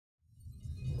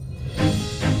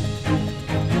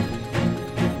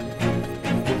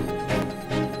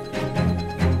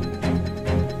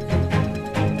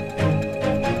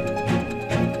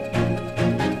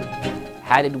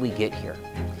How did we get here?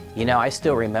 You know, I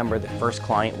still remember the first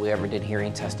client we ever did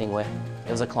hearing testing with. It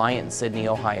was a client in Sydney,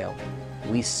 Ohio.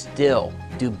 We still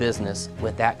do business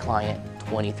with that client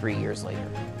 23 years later.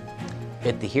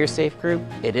 At the HearSafe Group,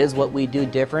 it is what we do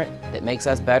different that makes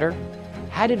us better.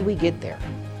 How did we get there?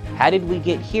 How did we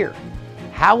get here?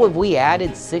 How have we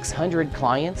added 600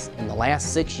 clients in the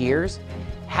last 6 years?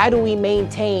 How do we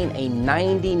maintain a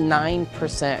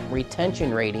 99%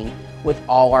 retention rating with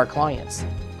all our clients?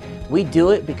 We do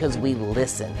it because we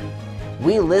listen.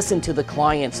 We listen to the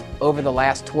clients over the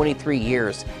last 23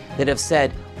 years that have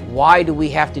said, why do we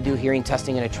have to do hearing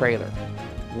testing in a trailer?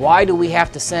 Why do we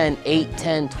have to send 8,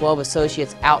 10, 12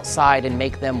 associates outside and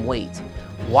make them wait?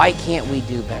 Why can't we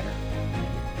do better?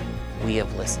 We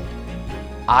have listened.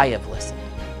 I have listened.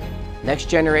 Next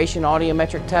generation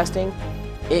audiometric testing,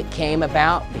 it came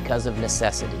about because of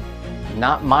necessity.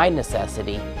 Not my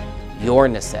necessity, your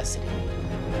necessity.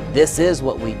 This is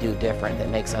what we do different that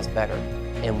makes us better.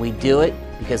 And we do it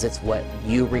because it's what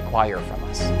you require from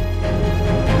us.